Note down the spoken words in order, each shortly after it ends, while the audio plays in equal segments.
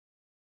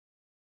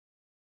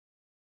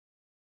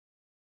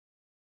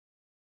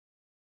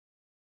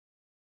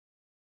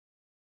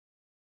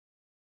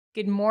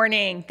Good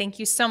morning. Thank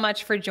you so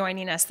much for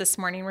joining us this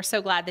morning. We're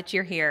so glad that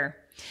you're here.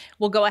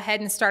 We'll go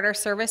ahead and start our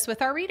service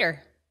with our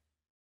reader.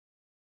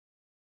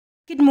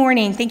 Good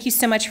morning. Thank you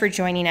so much for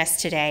joining us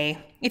today.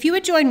 If you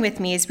would join with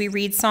me as we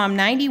read Psalm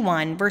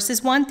 91,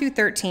 verses 1 through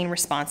 13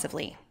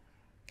 responsively.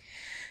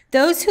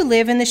 Those who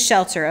live in the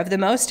shelter of the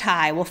Most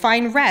High will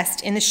find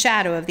rest in the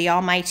shadow of the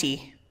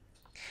Almighty.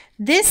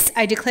 This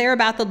I declare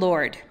about the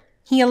Lord.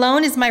 He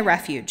alone is my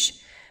refuge,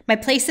 my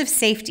place of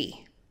safety.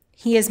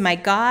 He is my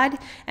God,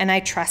 and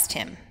I trust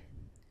him.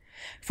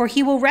 For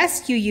he will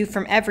rescue you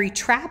from every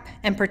trap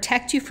and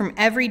protect you from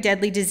every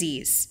deadly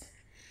disease.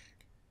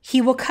 He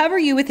will cover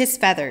you with his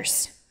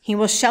feathers. He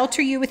will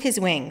shelter you with his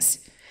wings.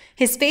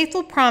 His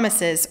faithful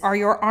promises are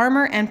your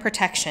armor and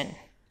protection.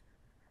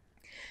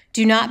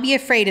 Do not be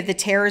afraid of the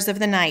terrors of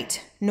the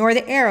night, nor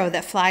the arrow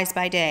that flies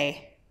by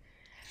day.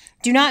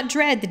 Do not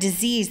dread the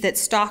disease that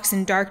stalks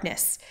in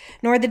darkness,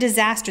 nor the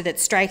disaster that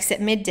strikes at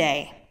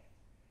midday.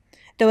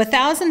 Though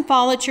 1,000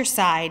 fall at your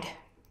side,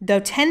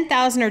 though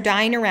 10,000 are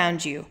dying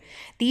around you,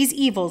 these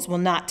evils will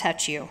not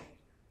touch you.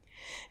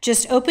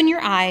 Just open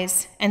your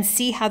eyes and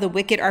see how the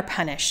wicked are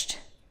punished.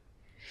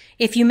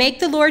 If you make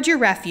the Lord your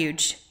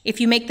refuge, if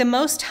you make the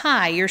Most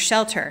High your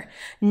shelter,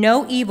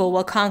 no evil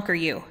will conquer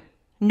you.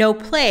 No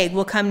plague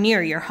will come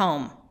near your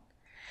home.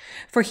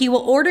 For he will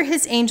order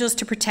his angels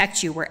to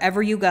protect you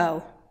wherever you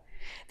go.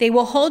 They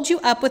will hold you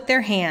up with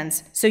their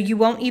hands so you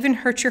won't even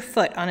hurt your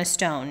foot on a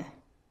stone.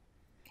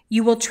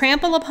 You will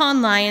trample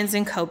upon lions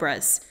and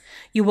cobras.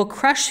 You will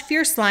crush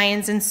fierce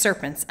lions and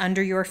serpents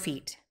under your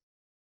feet.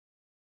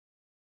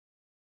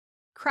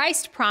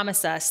 Christ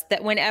promised us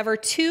that whenever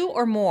 2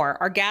 or more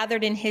are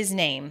gathered in his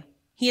name,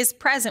 he is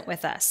present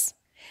with us,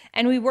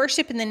 and we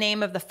worship in the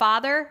name of the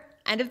Father,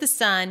 and of the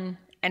Son,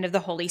 and of the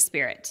Holy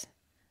Spirit.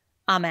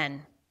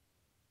 Amen.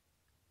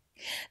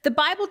 The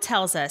Bible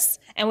tells us,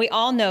 and we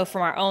all know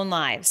from our own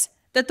lives,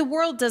 that the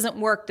world doesn't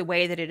work the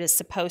way that it is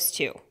supposed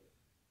to.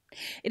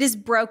 It is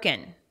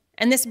broken.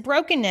 And this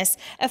brokenness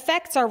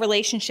affects our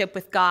relationship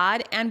with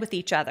God and with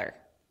each other.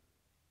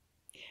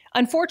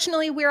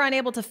 Unfortunately, we're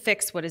unable to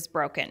fix what is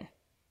broken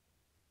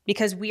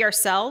because we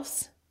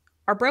ourselves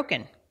are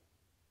broken.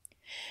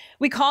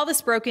 We call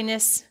this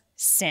brokenness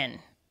sin.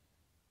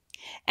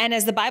 And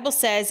as the Bible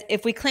says,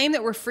 if we claim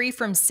that we're free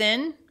from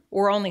sin,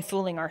 we're only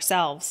fooling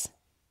ourselves.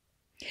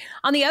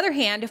 On the other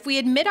hand, if we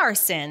admit our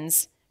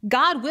sins,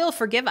 God will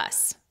forgive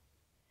us.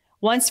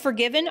 Once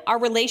forgiven, our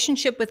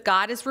relationship with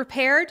God is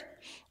repaired,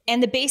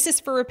 and the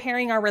basis for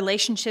repairing our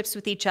relationships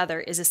with each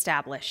other is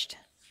established.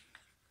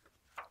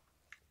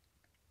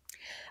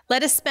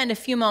 Let us spend a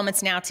few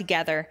moments now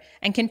together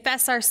and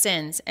confess our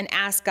sins and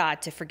ask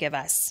God to forgive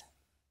us.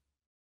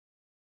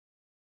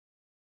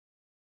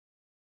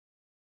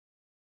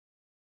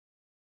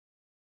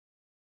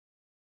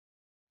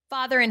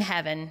 Father in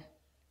heaven,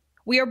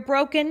 we are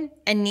broken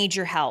and need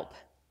your help.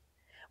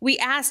 We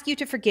ask you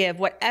to forgive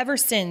whatever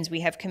sins we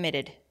have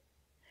committed.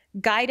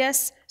 Guide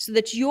us so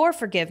that your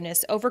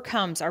forgiveness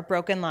overcomes our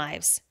broken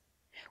lives.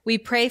 We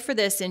pray for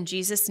this in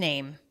Jesus'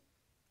 name.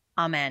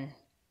 Amen.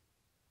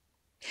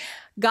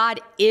 God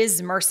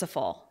is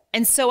merciful,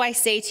 and so I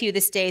say to you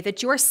this day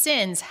that your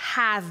sins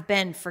have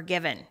been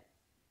forgiven.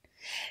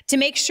 To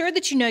make sure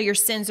that you know your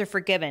sins are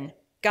forgiven,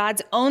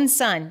 God's own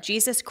Son,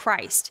 Jesus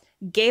Christ,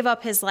 gave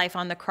up his life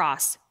on the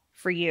cross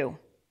for you.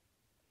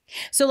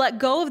 So let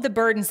go of the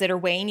burdens that are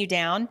weighing you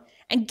down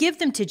and give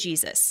them to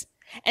Jesus,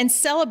 and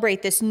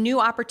celebrate this new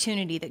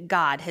opportunity that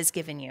God has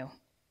given you.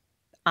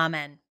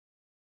 Amen.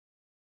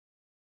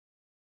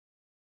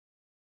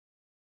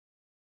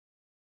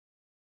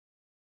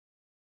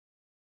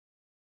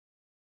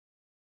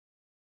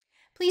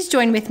 Please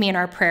join with me in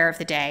our prayer of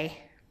the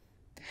day.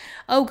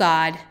 O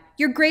God,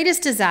 your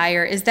greatest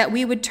desire is that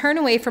we would turn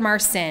away from our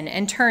sin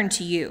and turn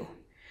to you.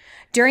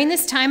 During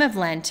this time of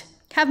Lent,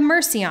 have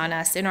mercy on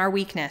us in our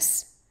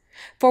weakness.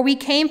 For we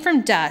came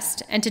from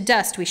dust, and to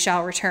dust we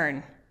shall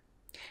return.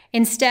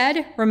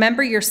 Instead,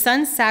 remember your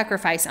Son's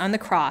sacrifice on the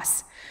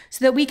cross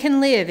so that we can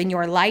live in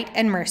your light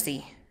and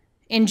mercy.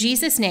 In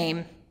Jesus'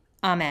 name,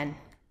 amen.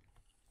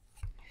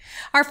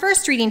 Our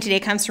first reading today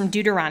comes from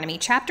Deuteronomy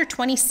chapter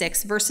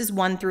 26, verses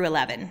 1 through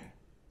 11.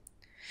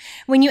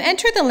 When you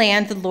enter the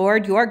land the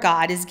Lord your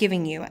God is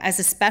giving you as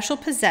a special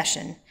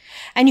possession,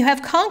 and you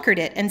have conquered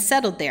it and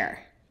settled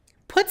there,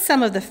 put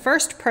some of the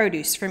first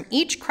produce from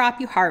each crop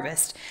you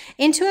harvest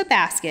into a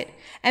basket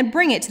and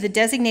bring it to the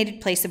designated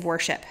place of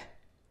worship,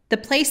 the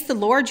place the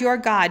Lord your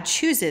God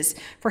chooses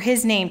for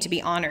his name to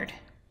be honored.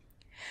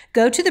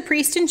 Go to the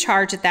priest in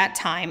charge at that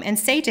time and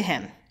say to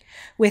him,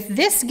 with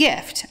this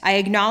gift I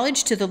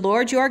acknowledge to the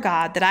Lord your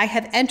God that I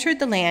have entered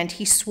the land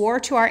he swore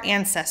to our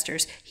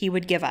ancestors he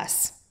would give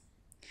us.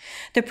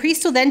 The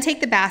priest will then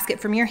take the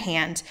basket from your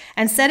hand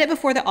and set it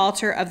before the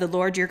altar of the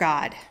Lord your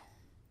God.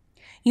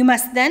 You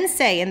must then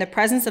say in the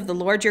presence of the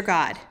Lord your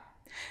God,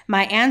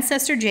 my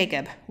ancestor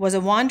Jacob was a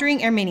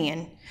wandering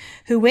Armenian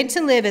who went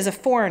to live as a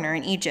foreigner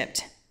in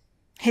Egypt.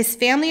 His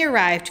family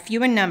arrived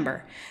few in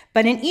number,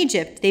 but in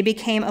Egypt they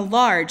became a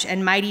large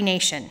and mighty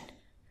nation.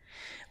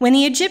 When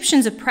the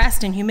Egyptians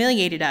oppressed and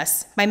humiliated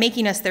us by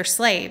making us their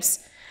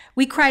slaves,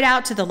 we cried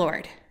out to the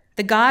Lord,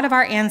 the God of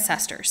our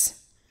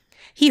ancestors.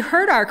 He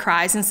heard our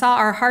cries and saw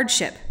our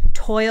hardship,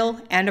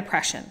 toil, and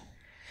oppression.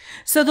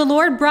 So the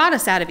Lord brought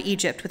us out of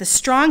Egypt with a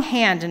strong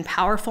hand and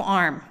powerful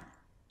arm,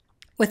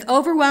 with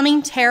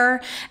overwhelming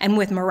terror and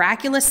with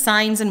miraculous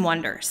signs and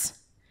wonders.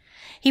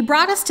 He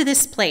brought us to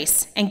this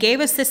place and gave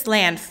us this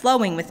land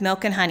flowing with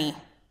milk and honey.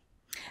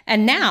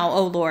 And now,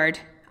 O Lord,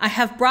 I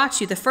have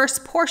brought you the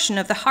first portion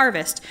of the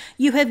harvest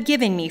you have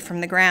given me from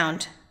the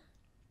ground.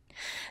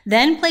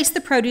 Then place the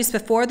produce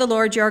before the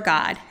Lord your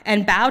God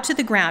and bow to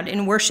the ground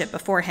in worship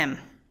before him.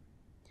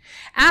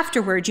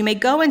 Afterward, you may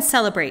go and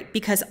celebrate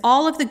because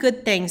all of the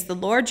good things the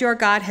Lord your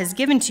God has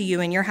given to you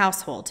in your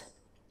household.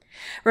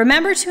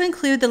 Remember to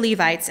include the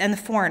Levites and the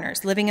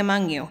foreigners living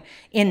among you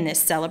in this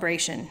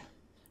celebration.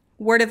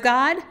 Word of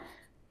God,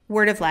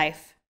 word of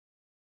life.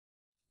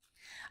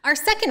 Our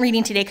second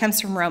reading today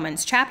comes from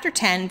Romans chapter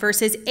 10,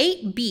 verses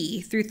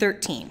 8b through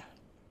 13.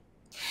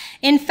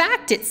 In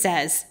fact, it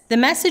says, the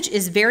message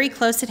is very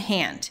close at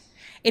hand.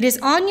 It is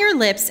on your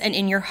lips and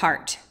in your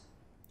heart.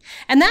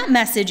 And that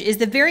message is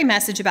the very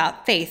message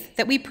about faith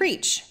that we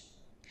preach.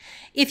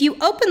 If you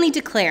openly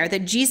declare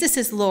that Jesus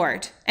is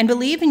Lord and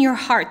believe in your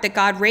heart that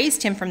God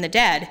raised him from the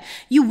dead,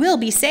 you will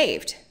be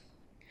saved.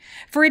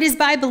 For it is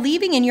by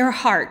believing in your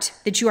heart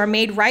that you are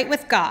made right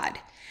with God,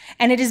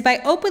 and it is by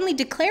openly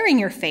declaring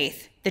your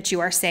faith that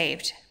you are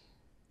saved.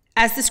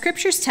 As the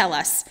scriptures tell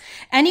us,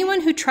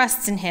 anyone who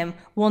trusts in him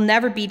will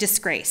never be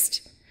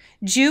disgraced.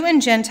 Jew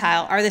and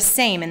Gentile are the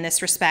same in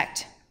this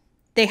respect.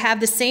 They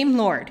have the same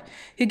Lord,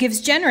 who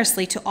gives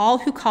generously to all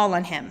who call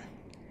on him.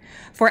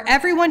 For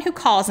everyone who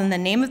calls on the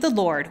name of the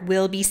Lord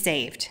will be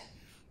saved.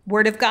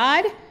 Word of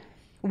God,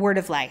 word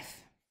of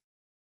life.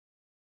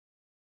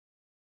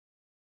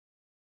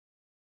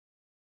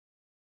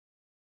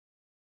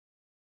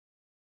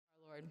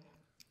 Lord,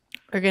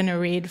 we're going to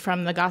read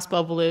from the Gospel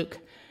of Luke,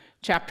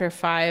 chapter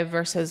 5,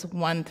 verses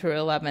 1 through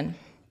 11.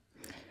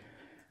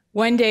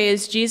 One day,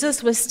 as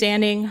Jesus was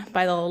standing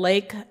by the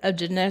lake of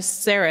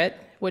Gennesaret,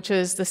 which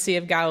is the Sea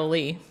of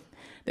Galilee,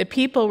 the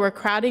people were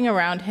crowding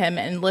around him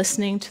and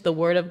listening to the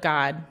word of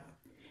God.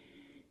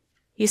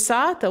 He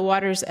saw at the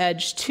water's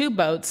edge 2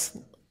 boats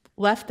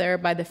left there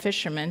by the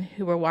fishermen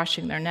who were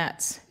washing their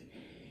nets.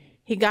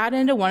 He got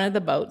into one of the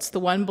boats, the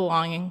one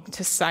belonging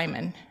to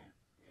Simon,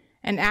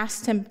 and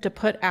asked him to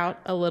put out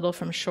a little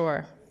from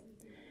shore.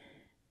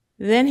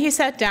 Then he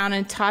sat down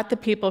and taught the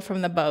people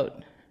from the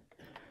boat.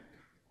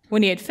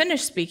 When he had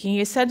finished speaking,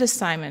 he said to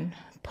Simon,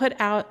 "Put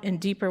out in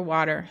deeper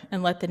water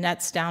and let the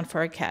nets down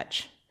for a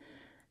catch."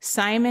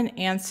 Simon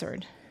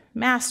answered,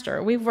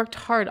 "Master, we've worked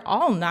hard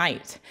all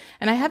night,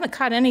 and I haven't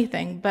caught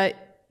anything,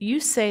 but you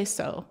say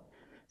so,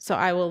 so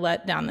I will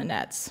let down the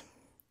nets."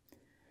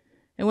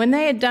 And when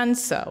they had done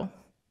so,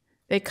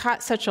 they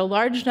caught such a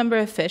large number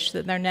of fish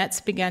that their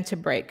nets began to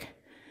break.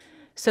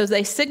 So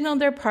they signaled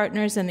their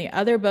partners in the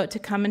other boat to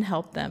come and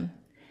help them,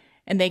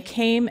 and they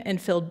came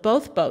and filled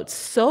both boats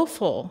so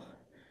full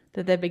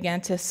that they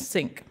began to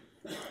sink.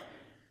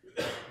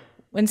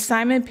 When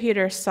Simon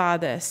Peter saw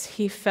this,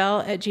 he fell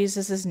at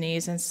Jesus'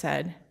 knees and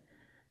said,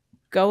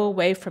 "Go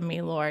away from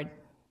me, Lord.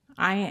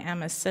 I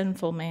am a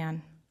sinful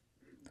man."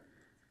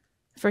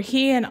 For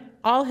he and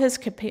all his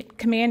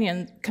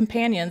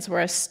companions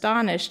were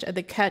astonished at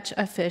the catch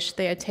of fish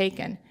they had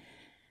taken,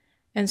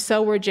 and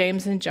so were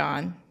James and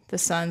John, the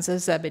sons of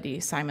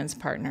Zebedee, Simon's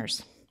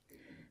partners.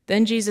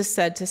 Then Jesus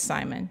said to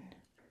Simon,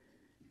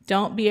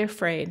 "Don't be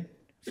afraid,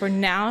 for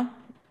now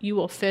you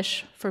will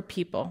fish for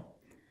people."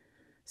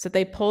 So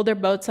they pulled their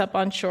boats up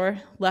on shore,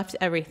 left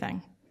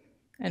everything,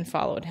 and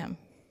followed him.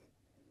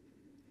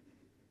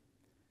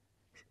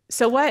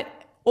 So what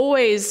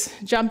always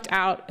jumped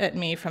out at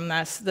me from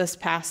this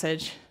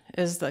passage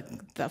is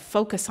the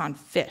focus on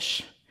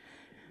fish.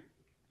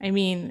 I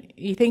mean,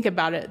 you think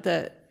about it,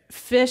 the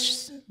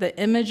fish, the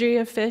imagery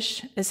of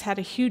fish has had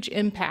a huge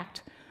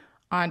impact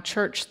on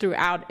church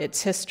throughout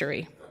its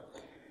history.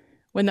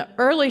 When the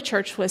early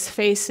church was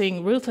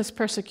facing ruthless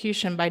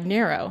persecution by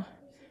Nero,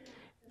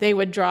 they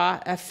would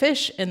draw a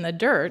fish in the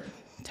dirt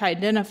to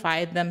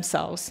identify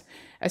themselves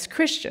as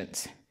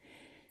Christians.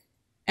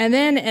 And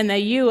then in the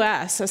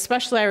U.S.,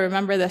 especially I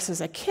remember this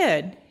as a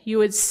kid, you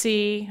would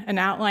see an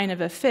outline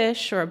of a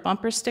fish or a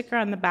bumper sticker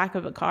on the back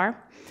of a car.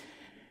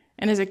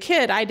 And as a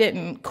kid, I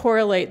didn't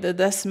correlate that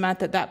this meant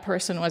that that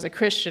person was a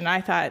Christian.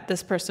 I thought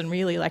this person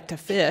really liked to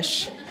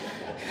fish.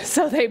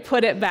 So they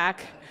put it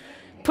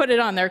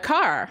on their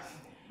car.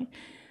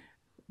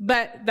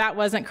 But that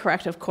wasn't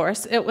correct, of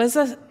course. It was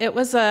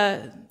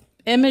a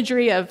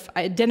imagery of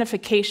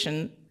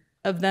identification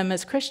of them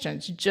as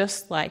Christians,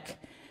 just like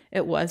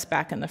it was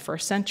back in the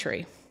first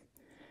century.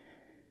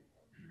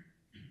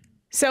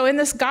 So in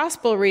this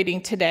gospel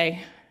reading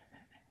today,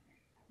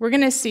 we're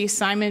going to see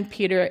Simon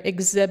Peter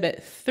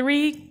exhibit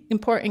 3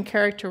 important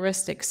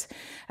characteristics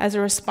as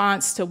a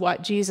response to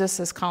what Jesus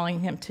is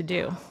calling him to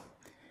do.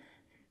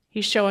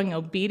 He's showing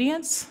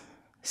obedience,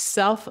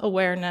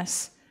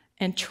 self-awareness,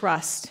 and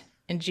trust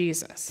in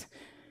Jesus.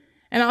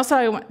 And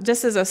also,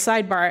 just as a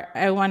sidebar,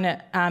 I want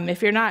to,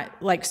 if you're not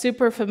like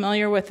super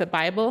familiar with the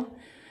Bible,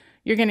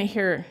 you're going to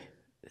hear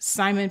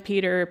Simon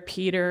Peter,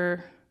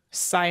 Peter,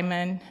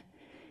 Simon.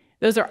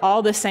 Those are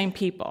all the same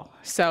people.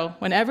 So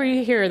whenever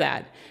you hear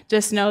that,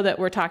 just know that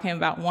we're talking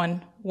about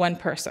one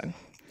person.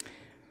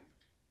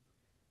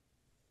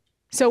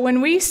 So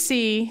when we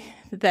see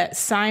that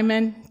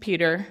Simon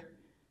Peter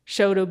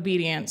showed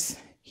obedience,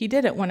 he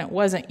did it when it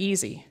wasn't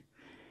easy.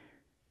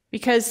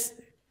 Because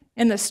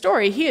in the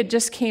story, he had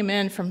just came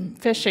in from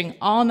fishing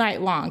all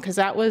night long, because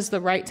that was the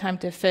right time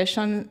to fish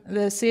on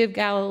the Sea of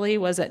Galilee,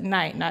 was at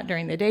night, not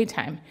during the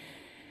daytime.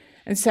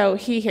 And so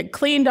he had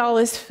cleaned all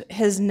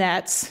his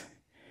nets.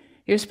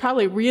 He was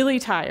probably really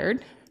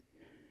tired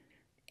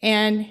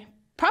and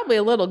probably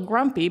a little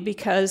grumpy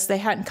because they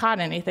hadn't caught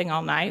anything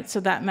all night, so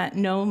that meant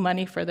no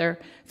money for their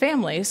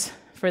families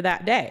for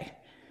that day.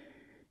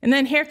 And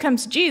then here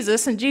comes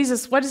Jesus, and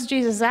Jesus, what does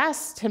Jesus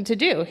ask him to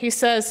do? He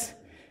says,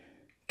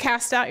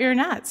 cast out your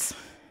nets.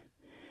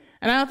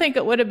 And I don't think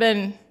it would have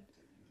been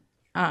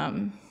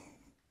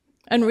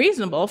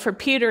unreasonable for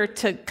Peter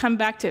to come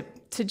back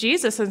to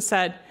Jesus and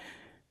said,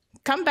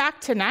 come back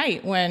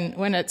tonight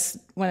when it's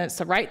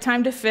the right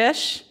time to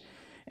fish,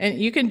 and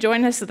you can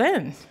join us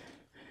then.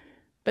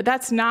 But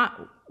that's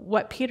not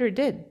what Peter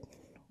did,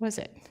 was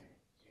it?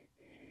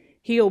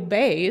 He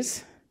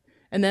obeys,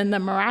 and then the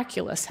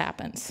miraculous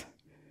happens.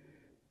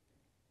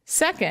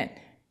 Second,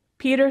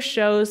 Peter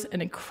shows an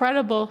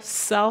incredible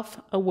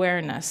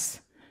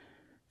self-awareness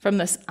from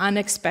this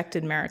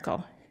unexpected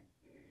miracle.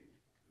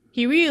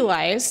 He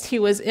realized he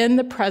was in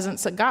the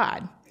presence of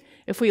God.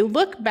 If we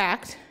look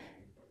back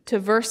to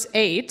verse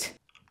 8,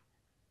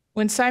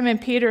 when Simon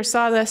Peter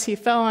saw this, he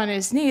fell on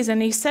his knees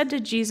and he said to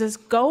Jesus,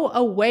 "Go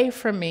away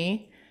from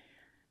me.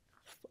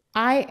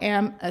 I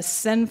am a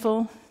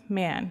sinful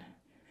man."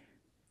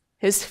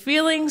 His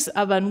feelings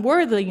of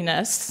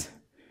unworthiness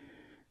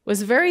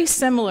was very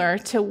similar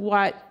to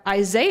what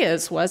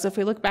Isaiah's was, if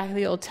we look back at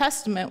the Old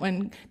Testament,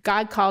 when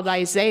God called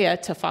Isaiah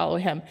to follow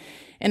him.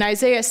 In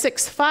Isaiah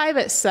 6:5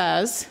 it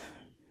says,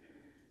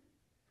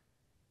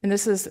 and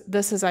this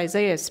is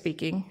Isaiah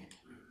speaking,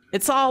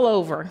 "It's all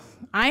over.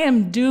 I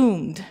am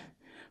doomed,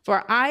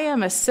 for I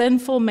am a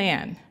sinful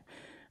man.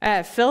 I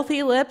have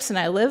filthy lips, and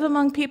I live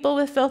among people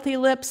with filthy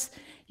lips,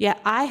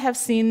 yet I have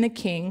seen the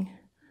King,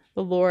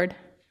 the Lord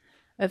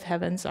of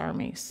heaven's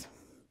armies."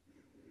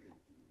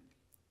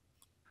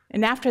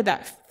 And after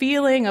that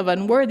feeling of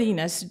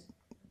unworthiness,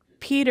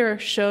 Peter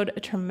showed a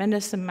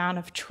tremendous amount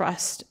of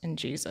trust in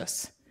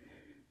Jesus.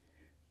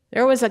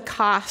 There was a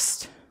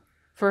cost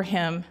for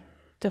him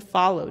to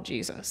follow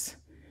Jesus.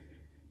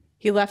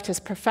 He left his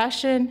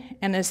profession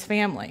and his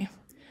family.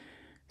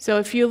 So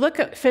if you look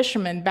at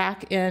fishermen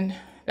back in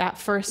that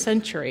first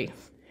century,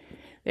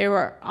 they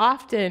were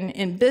often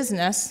in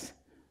business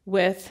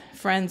with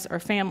friends or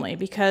family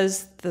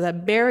because the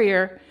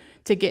barrier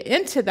to get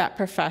into that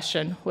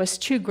profession was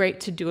too great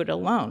to do it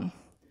alone.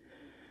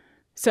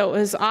 So it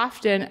was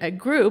often a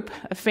group,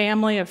 a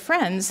family of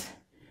friends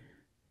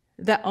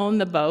that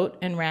owned the boat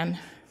and ran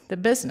the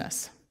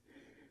business.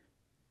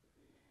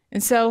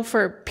 And so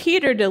for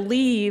Peter to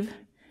leave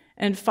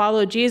and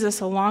follow Jesus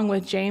along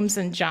with James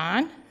and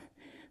John,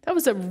 that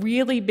was a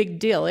really big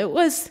deal. It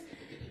was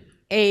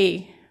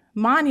a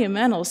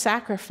monumental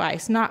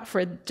sacrifice, not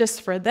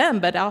just for them,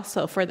 but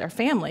also for their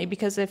family,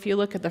 because if you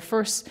look at the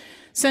first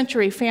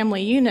century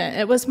family unit,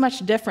 it was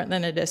much different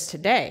than it is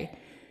today.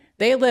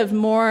 They lived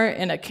more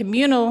in a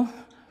communal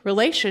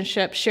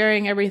relationship,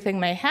 sharing everything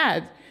they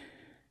had.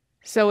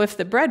 So if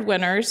the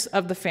breadwinners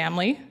of the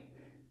family,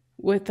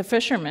 with the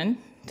fishermen,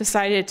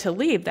 decided to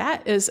leave,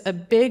 that is a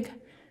big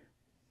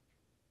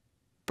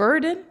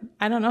burden.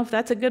 I don't know if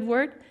that's a good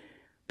word,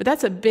 but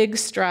that's a big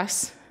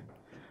stress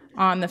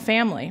on the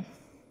family.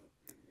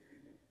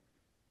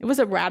 It was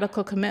a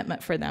radical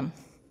commitment for them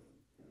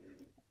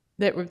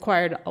that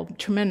required a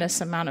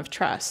tremendous amount of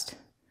trust.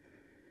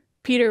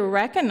 Peter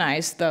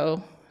recognized,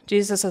 though,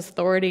 Jesus'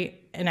 authority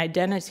and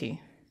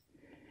identity,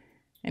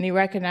 and he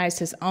recognized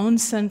his own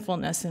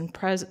sinfulness in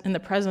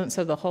the presence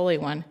of the Holy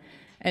One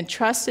and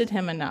trusted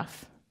him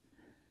enough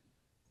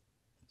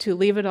to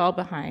leave it all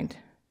behind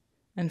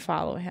and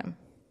follow him.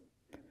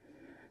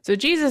 So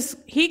Jesus,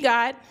 he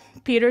got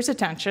Peter's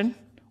attention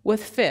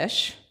with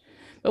fish,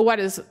 but what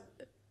is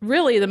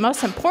really the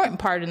most important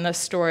part in this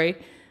story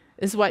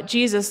is what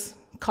Jesus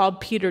called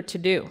Peter to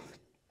do,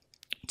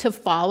 to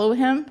follow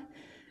him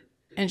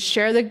and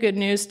share the good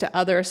news to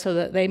others so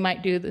that they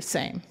might do the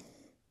same.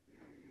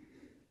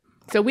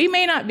 So we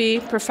may not be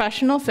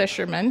professional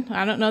fishermen.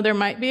 I don't know, there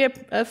might be a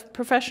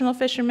professional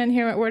fisherman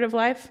here at Word of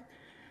Life,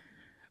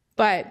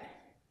 but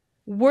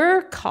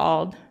we're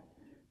called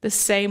the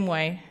same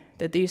way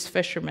that these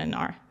fishermen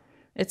are.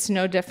 It's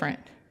no different.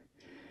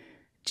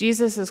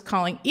 Jesus is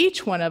calling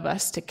each one of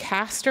us to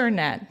cast our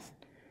net,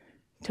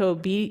 to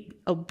be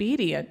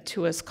obedient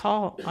to his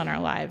call on our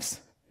lives,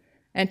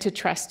 and to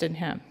trust in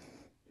him.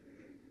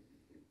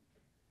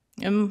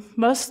 And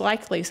most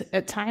likely,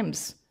 at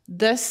times,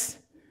 this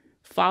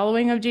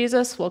following of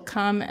Jesus will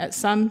come at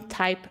some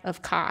type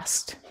of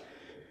cost.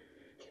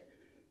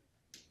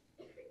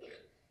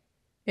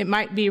 It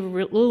might be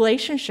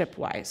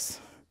relationship-wise,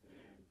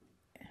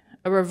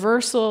 a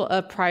reversal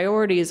of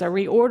priorities, a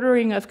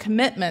reordering of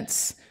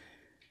commitments,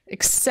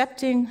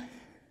 accepting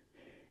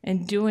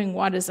and doing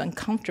what is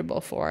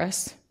uncomfortable for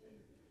us.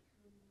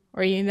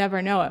 Or you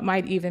never know, it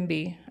might even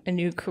be a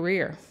new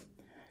career.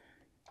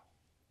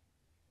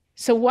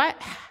 So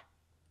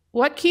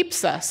what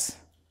keeps us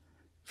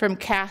from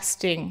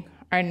casting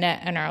our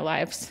net in our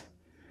lives?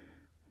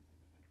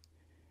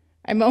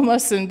 I'm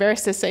almost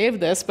embarrassed to say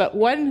this, but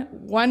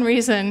one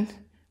reason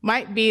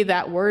might be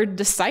that word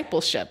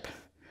discipleship.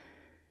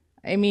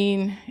 I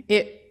mean,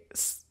 it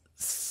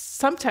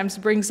sometimes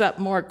brings up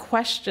more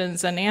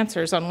questions than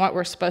answers on what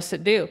we're supposed to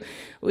do.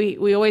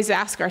 We always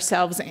ask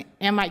ourselves,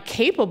 am I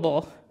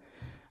capable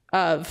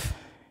of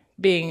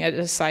being a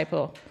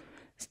disciple?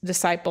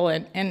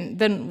 And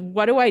then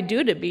what do I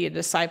do to be a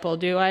disciple?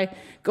 Do I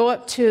go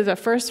up to the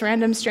first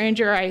random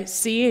stranger I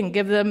see and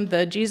give them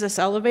the Jesus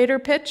elevator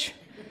pitch?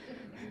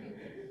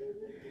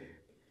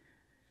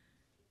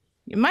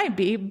 It might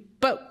be,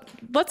 but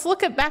let's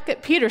look back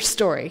at Peter's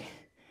story.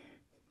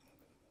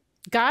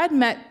 God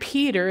met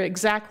Peter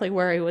exactly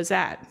where he was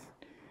at.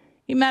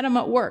 He met him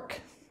at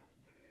work.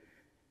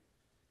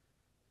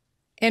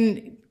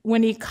 And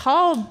when he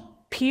called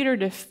Peter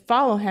to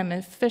follow him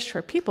and fish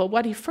for people,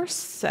 what he first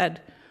said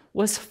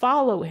was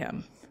follow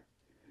him.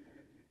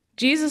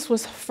 Jesus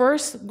was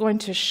first going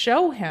to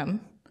show him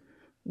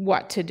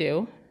what to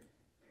do.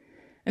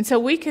 And so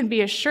we can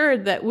be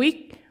assured that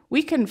we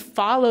can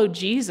follow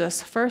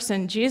Jesus first,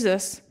 and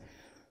Jesus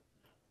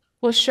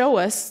will show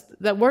us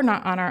that we're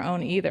not on our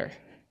own either.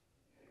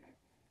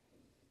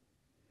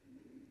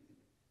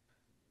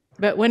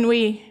 But when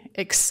we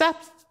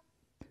accept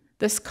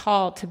this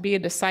call to be a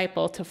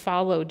disciple, to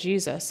follow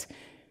Jesus,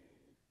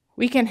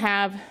 we can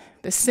have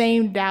the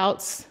same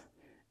doubts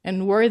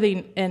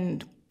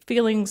and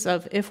feelings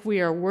of if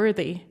we are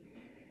worthy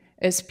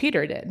as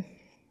Peter did.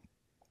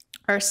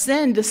 Our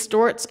sin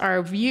distorts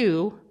our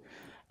view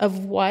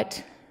of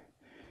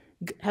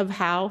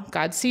how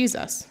God sees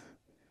us.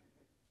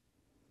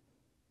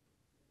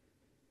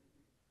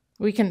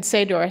 We can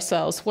say to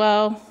ourselves,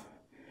 well,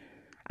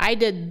 I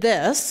did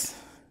this,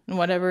 and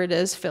whatever it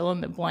is, fill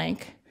in the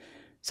blank.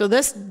 So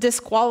this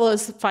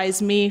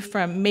disqualifies me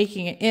from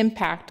making an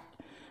impact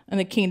in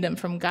the kingdom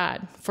for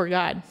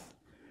God.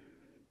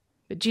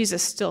 But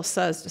Jesus still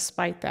says,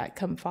 despite that,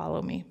 come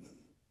follow me.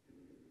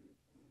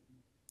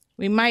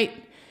 We might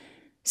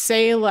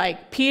say,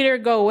 like Peter,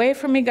 go away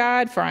from me,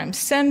 God, for I'm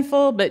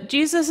sinful. But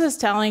Jesus is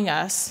telling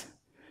us,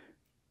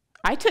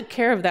 I took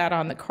care of that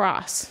on the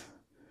cross.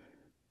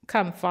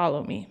 Come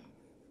follow me.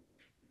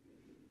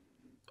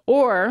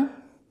 Or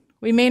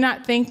we may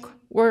not think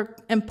we're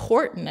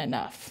important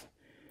enough.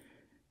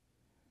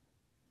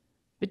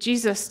 But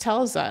Jesus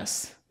tells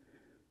us,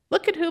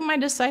 look at who my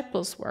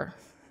disciples were.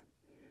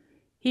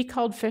 He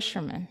called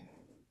fishermen,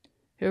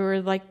 who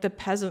were like the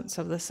peasants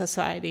of the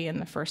society in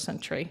the first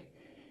century.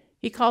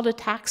 He called a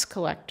tax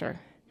collector.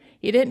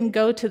 He didn't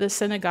go to the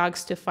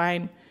synagogues to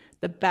find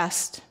the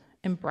best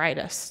and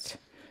brightest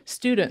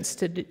students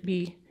to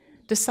be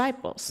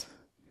disciples.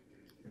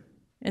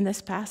 In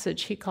this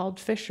passage, he called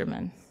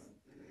fishermen.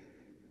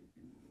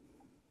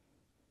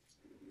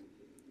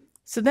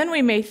 So then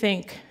we may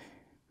think,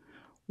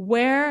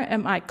 where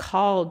am I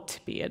called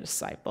to be a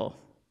disciple?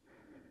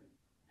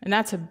 And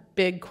that's a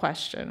big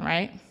question,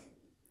 right?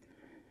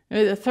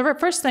 The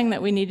first thing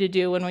that we need to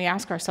do when we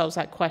ask ourselves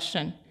that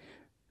question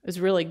is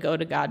really go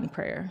to God in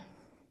prayer.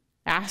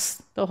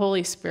 Ask the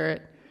Holy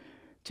Spirit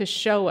to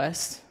show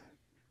us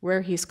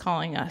where he's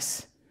calling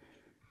us,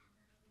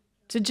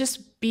 to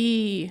just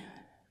be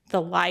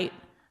the light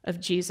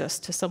of Jesus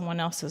to someone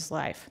else's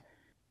life.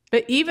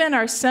 But even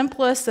our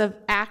simplest of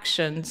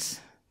actions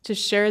to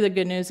share the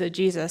good news of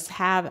Jesus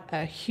have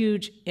a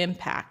huge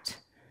impact.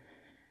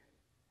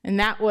 And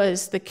that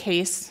was the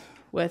case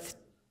with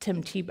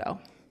Tim Tebow.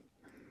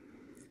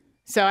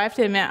 So I have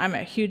to admit, I'm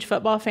a huge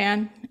football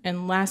fan,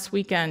 and last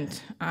weekend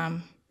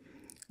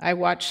I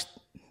watched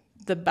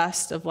the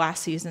best of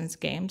last season's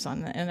games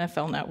on the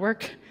NFL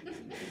Network,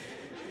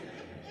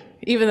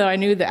 even though I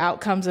knew the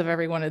outcomes of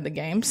every one of the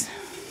games.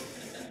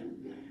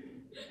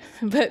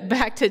 But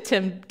back to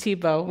Tim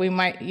Tebow,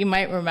 you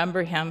might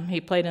remember him. He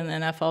played in the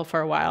NFL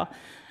for a while,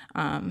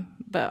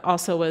 but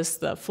also was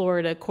the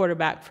Florida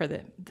quarterback for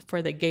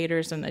the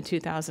Gators in the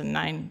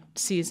 2009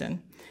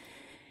 season.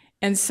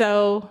 And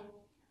so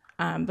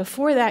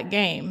before that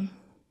game,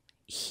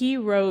 he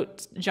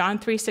wrote John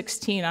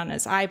 3:16 on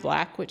his eye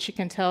black, which you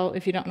can tell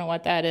if you don't know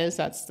what that is.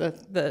 That's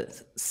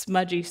the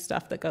smudgy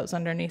stuff that goes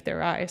underneath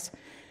their eyes.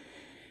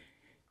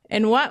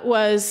 And what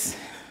was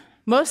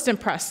most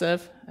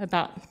impressive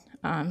about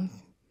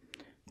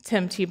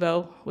Tim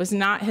Tebow was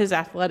not his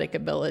athletic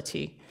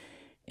ability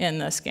in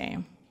this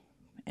game.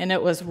 And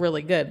it was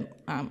really good.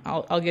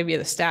 I'll give you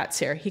the stats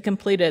here. He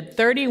completed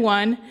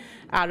 31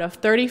 out of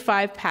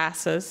 35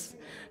 passes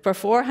for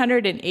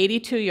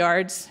 482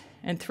 yards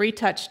and 3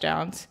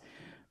 touchdowns,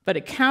 but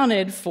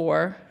accounted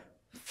for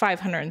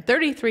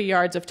 533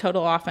 yards of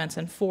total offense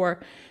and 4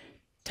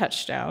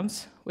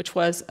 touchdowns, which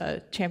was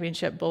a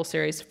championship bowl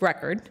series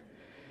record.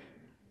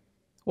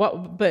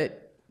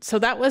 So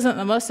that wasn't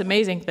the most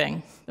amazing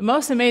thing. The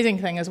most amazing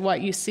thing is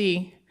what you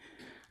see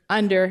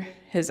under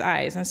his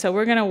eyes. And so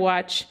we're going to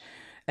watch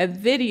a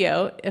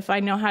video, if I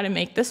know how to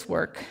make this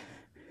work,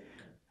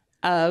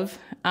 of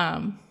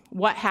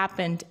what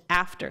happened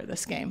after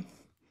this game.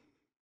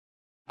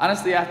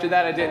 Honestly, after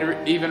that, I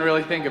didn't even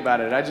really think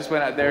about it. I just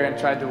went out there and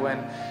tried to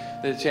win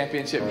the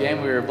championship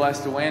game. We were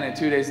blessed to win, and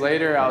 2 days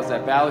later, I was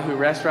at Ballyhoo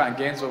Restaurant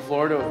in Gainesville,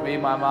 Florida with me,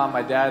 my mom,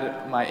 my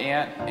dad, my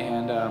aunt,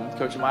 and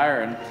Coach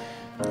Meyer. And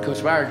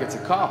Coach Meyer gets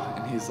a call,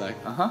 and he's like,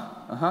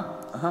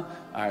 all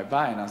right,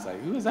 bye. And I was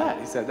like, who is that?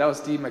 He said, that was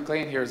Steve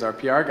McLean. Here's our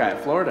PR guy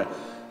at Florida.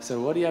 I said,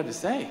 what do you have to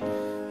say?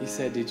 He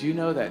said, did you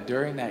know that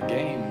during that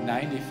game,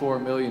 94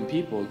 million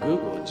people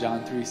Googled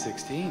John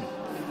 3:16?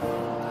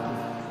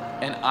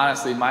 And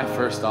honestly, my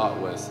first thought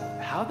was,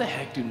 how the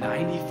heck do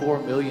 94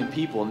 million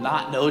people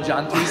not know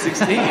John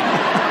 3:16?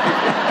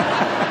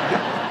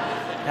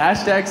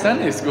 Hashtag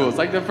Sunday school. It's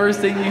like the first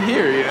thing you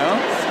hear, you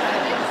know?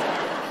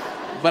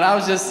 But I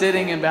was just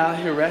sitting in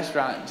Ballyhoo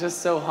Restaurant,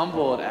 just so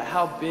humbled at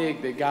how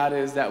big the God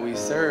is that we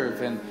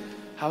serve and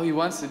how he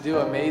wants to do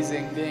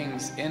amazing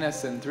things in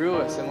us and through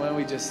us. And when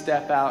we just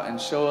step out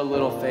and show a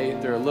little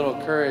faith or a little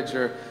courage,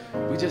 or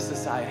we just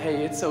decide,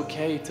 hey, it's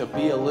okay to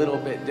be a little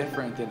bit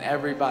different than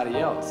everybody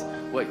else,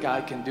 what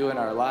God can do in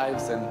our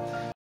lives. And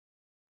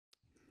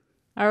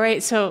all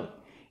right, so,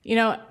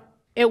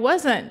 it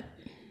wasn't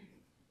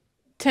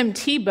Tim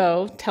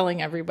Tebow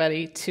telling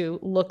everybody to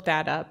look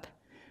that up.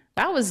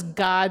 That was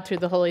God through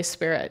the Holy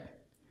Spirit,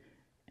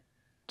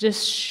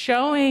 just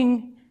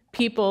showing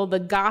people the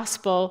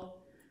gospel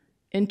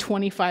in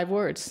 25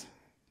 words.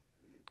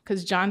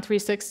 Because John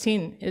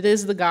 3:16, it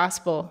is the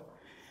gospel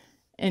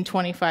in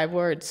 25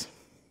 words.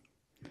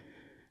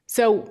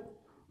 So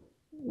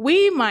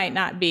we might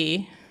not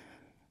be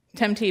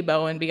Tim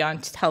Tebow and be on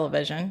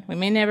television. We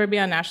may never be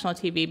on national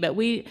TV, but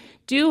we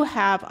do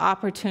have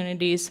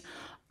opportunities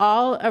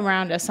all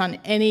around us on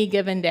any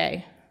given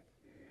day.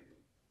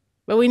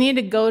 But we need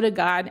to go to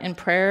God in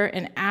prayer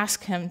and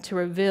ask him to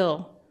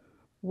reveal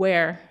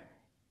where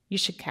you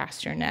should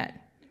cast your net.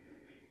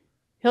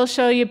 He'll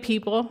show you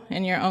people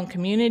in your own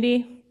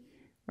community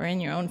or in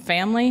your own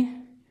family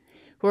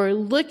who are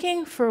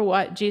looking for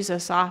what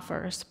Jesus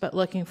offers, but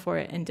looking for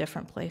it in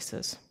different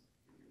places.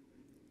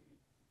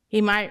 He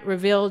might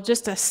reveal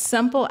just a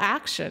simple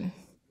action,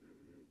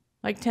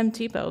 like Tim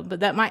Tebow,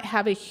 but that might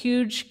have a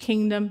huge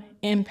kingdom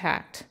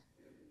impact.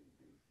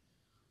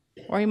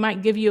 Or he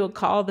might give you a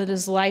call that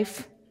is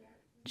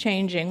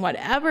life-changing.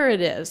 Whatever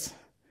it is,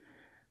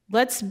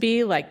 let's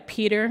be like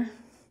Peter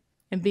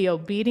and be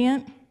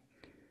obedient,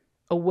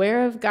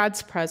 aware of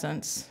God's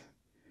presence,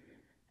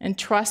 and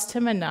trust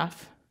him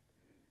enough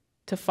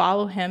to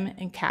follow him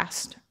and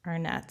cast our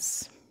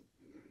nets.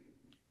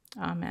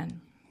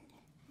 Amen.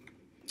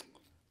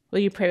 Will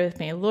you pray with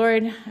me?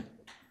 Lord,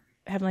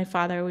 Heavenly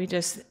Father, we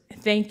just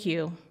thank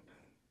you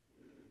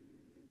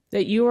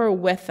that you are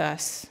with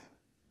us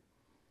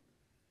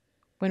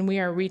when we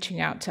are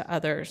reaching out to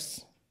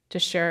others to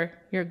share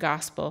your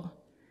gospel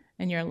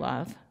and your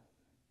love.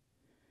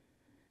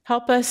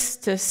 Help us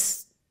to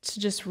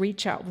just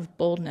reach out with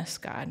boldness,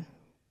 God,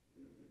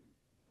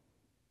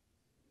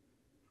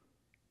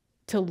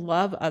 to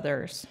love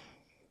others,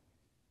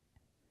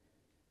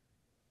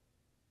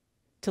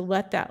 to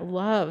let that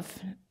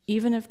love,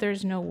 even if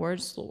there's no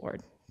words,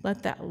 Lord,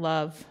 let that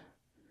love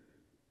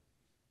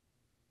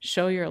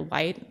show your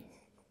light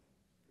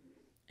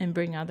and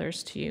bring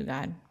others to you,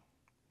 God.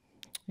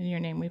 In your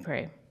name we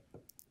pray.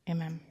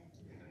 Amen.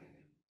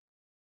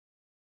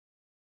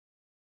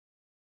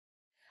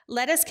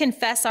 Let us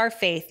confess our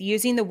faith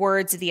using the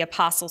words of the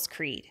Apostles'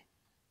 Creed.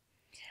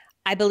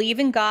 I believe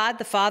in God,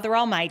 the Father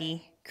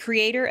Almighty,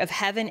 creator of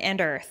heaven and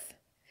earth.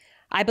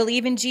 I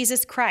believe in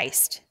Jesus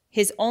Christ,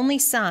 his only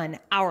Son,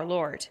 our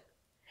Lord.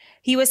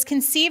 He was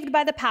conceived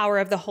by the power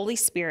of the Holy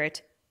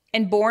Spirit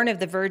and born of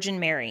the Virgin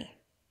Mary.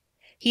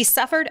 He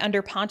suffered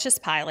under Pontius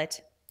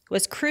Pilate,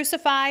 was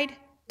crucified,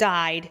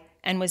 died,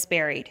 and was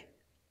buried.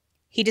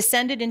 He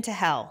descended into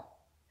hell.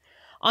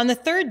 On the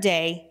third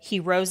day, he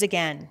rose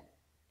again.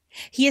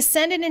 He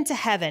ascended into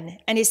heaven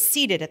and is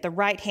seated at the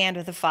right hand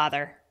of the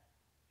Father.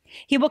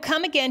 He will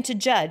come again to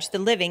judge the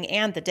living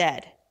and the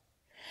dead.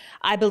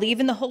 I believe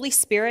in the Holy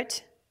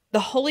Spirit, the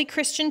holy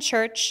Christian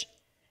church,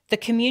 the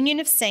communion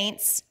of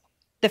saints,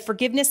 the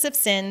forgiveness of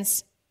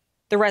sins,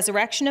 the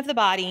resurrection of the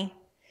body,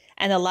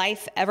 and the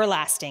life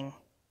everlasting.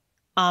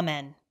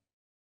 Amen.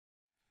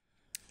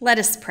 Let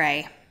us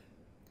pray.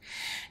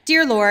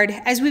 Dear Lord,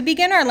 as we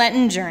begin our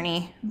Lenten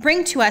journey,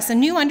 bring to us a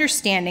new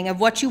understanding of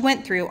what you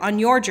went through on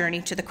your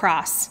journey to the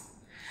cross.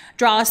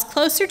 Draw us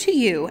closer to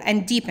you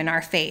and deepen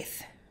our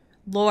faith.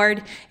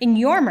 Lord, in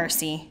your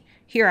mercy,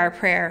 hear our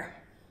prayer.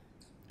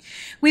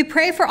 We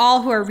pray for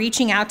all who are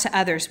reaching out to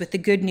others with the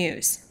good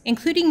news,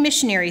 including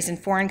missionaries in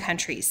foreign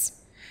countries.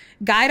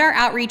 Guide our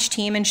outreach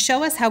team and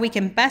show us how we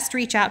can best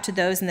reach out to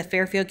those in the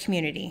Fairfield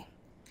community.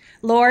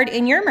 Lord,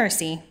 in your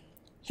mercy,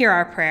 hear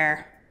our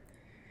prayer.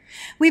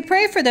 We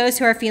pray for those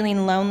who are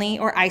feeling lonely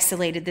or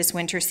isolated this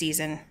winter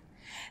season.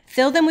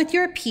 Fill them with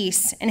your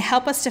peace and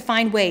help us to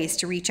find ways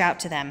to reach out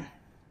to them.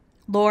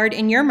 Lord,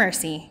 in your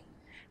mercy,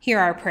 hear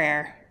our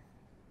prayer.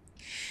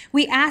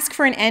 We ask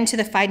for an end to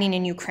the fighting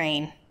in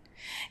Ukraine.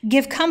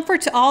 Give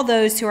comfort to all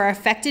those who are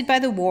affected by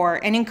the war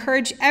and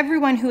encourage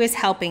everyone who is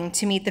helping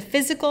to meet the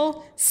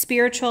physical,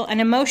 spiritual,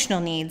 and emotional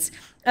needs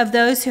of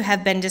those who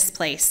have been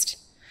displaced.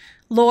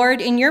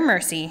 Lord, in your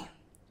mercy,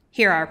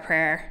 hear our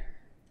prayer.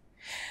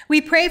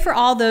 We pray for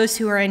all those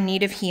who are in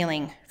need of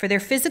healing for their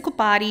physical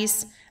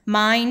bodies,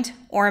 mind,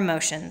 or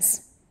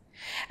emotions.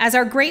 As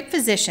our great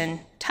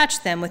physician,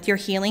 touch them with your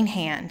healing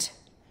hand.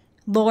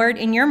 Lord,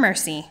 in your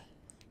mercy,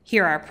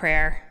 hear our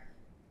prayer.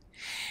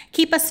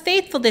 Keep us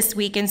faithful this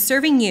week in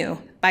serving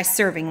you by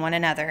serving one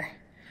another.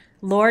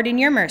 Lord, in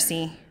your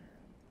mercy,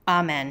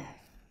 amen.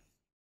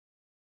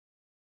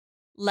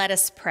 Let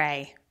us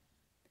pray.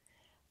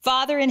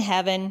 Father in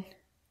heaven,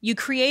 you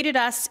created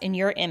us in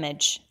your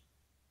image.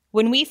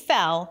 When we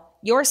fell,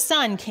 your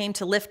Son came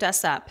to lift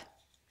us up.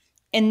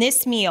 In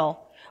this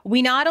meal,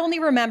 we not only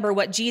remember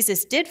what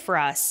Jesus did for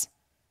us,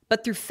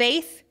 but through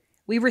faith,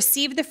 we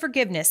receive the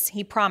forgiveness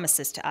he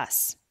promises to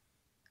us.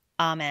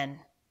 Amen.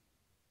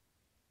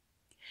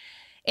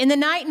 In the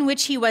night in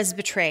which he was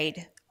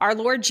betrayed, our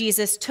Lord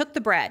Jesus took the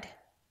bread.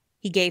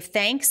 He gave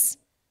thanks,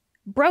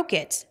 broke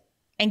it,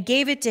 and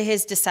gave it to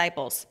his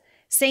disciples,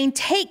 saying,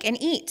 "Take and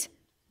eat.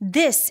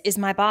 This is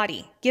my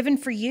body, given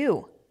for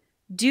you.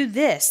 Do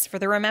this for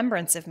the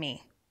remembrance of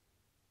me."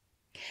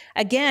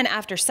 Again,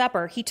 after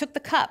supper, he took the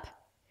cup.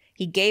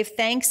 He gave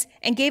thanks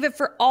and gave it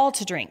for all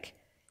to drink,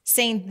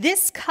 saying,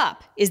 "This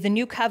cup is the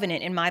new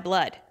covenant in my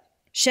blood,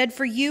 shed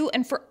for you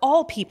and for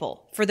all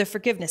people for the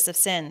forgiveness of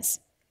sins.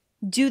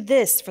 Do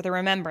this for the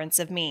remembrance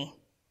of me."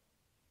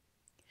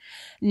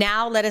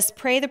 Now let us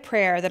pray the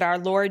prayer that our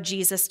Lord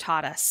Jesus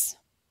taught us.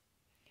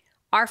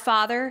 Our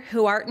Father,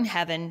 who art in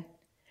heaven,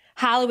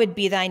 hallowed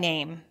be thy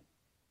name.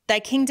 Thy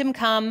kingdom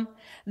come,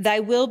 thy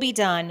will be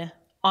done,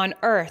 on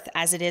earth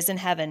as it is in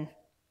heaven.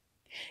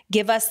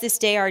 Give us this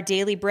day our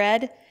daily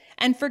bread,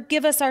 and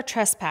forgive us our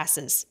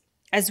trespasses,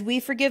 as we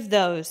forgive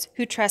those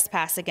who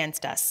trespass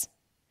against us.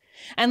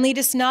 And lead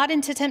us not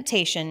into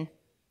temptation,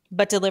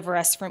 but deliver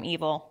us from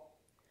evil.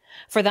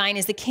 For thine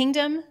is the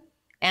kingdom,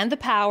 and the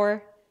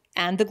power,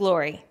 and the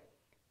glory,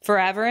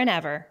 forever and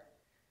ever.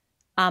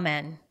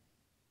 Amen.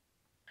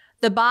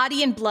 The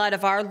body and blood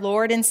of our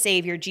Lord and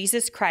Savior,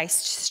 Jesus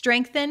Christ,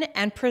 strengthen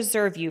and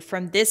preserve you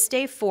from this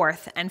day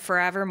forth and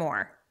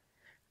forevermore.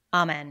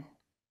 Amen.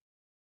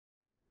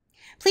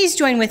 Please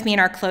join with me in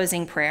our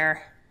closing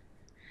prayer.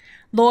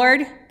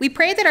 Lord, we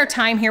pray that our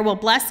time here will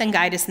bless and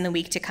guide us in the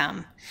week to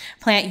come.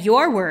 Plant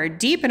your word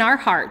deep in our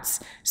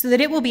hearts so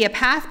that it will be a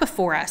path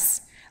before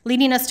us,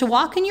 leading us to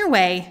walk in your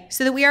way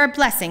so that we are a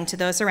blessing to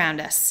those around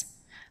us.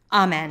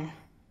 Amen.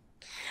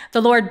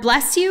 The Lord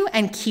bless you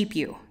and keep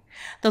you.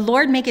 The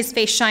Lord make his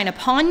face shine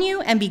upon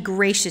you and be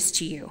gracious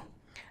to you.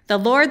 The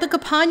Lord look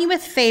upon you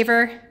with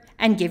favor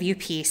and give you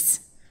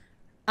peace.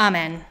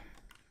 Amen.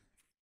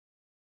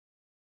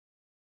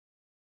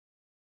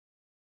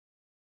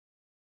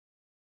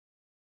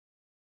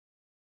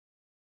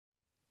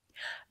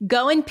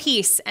 Go in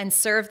peace and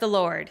serve the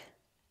Lord.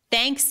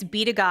 Thanks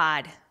be to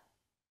God.